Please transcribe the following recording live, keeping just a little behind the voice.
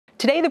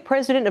Today, the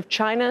president of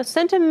China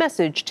sent a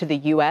message to the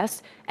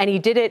U.S., and he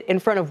did it in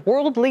front of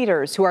world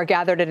leaders who are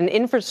gathered at an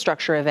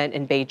infrastructure event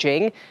in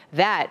Beijing.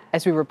 That,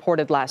 as we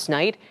reported last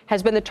night,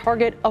 has been the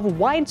target of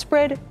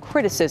widespread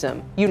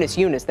criticism. Eunice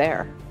Yoon is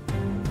there.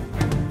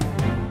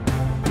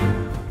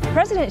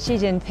 President Xi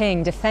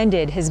Jinping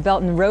defended his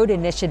Belt and Road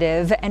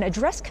Initiative and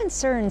addressed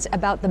concerns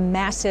about the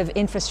massive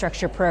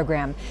infrastructure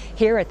program.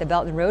 Here at the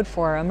Belt and Road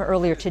Forum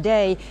earlier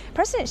today,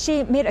 President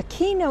Xi made a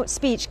keynote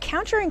speech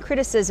countering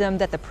criticism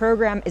that the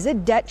program is a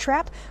debt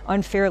trap,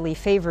 unfairly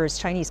favors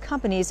Chinese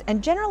companies,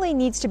 and generally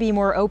needs to be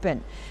more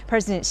open.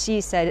 President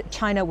Xi said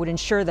China would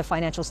ensure the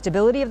financial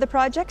stability of the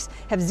projects,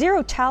 have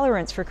zero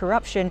tolerance for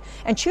corruption,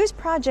 and choose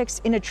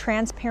projects in a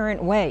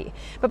transparent way.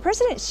 But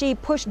President Xi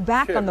pushed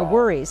back on the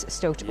worries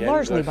stoked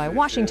largely by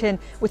Washington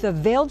with a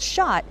veiled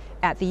shot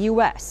at the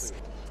U.S.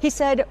 He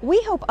said, "We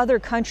hope other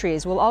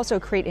countries will also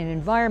create an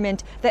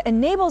environment that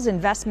enables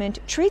investment,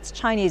 treats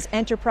Chinese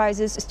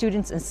enterprises,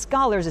 students, and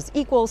scholars as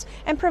equals,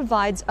 and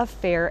provides a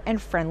fair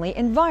and friendly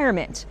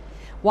environment."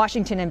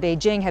 Washington and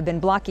Beijing have been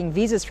blocking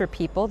visas for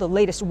people, the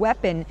latest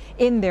weapon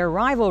in their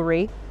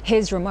rivalry.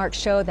 His remarks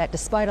show that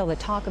despite all the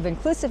talk of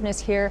inclusiveness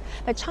here,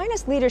 that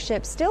China's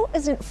leadership still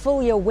isn't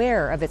fully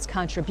aware of its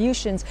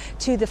contributions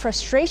to the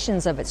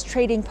frustrations of its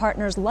trading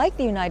partners like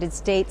the United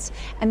States,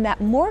 and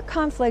that more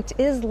conflict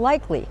is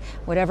likely,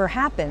 whatever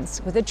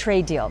happens with a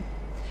trade deal.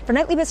 For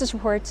Nightly Business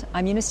Report,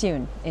 I'm Eunice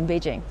Yoon in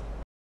Beijing.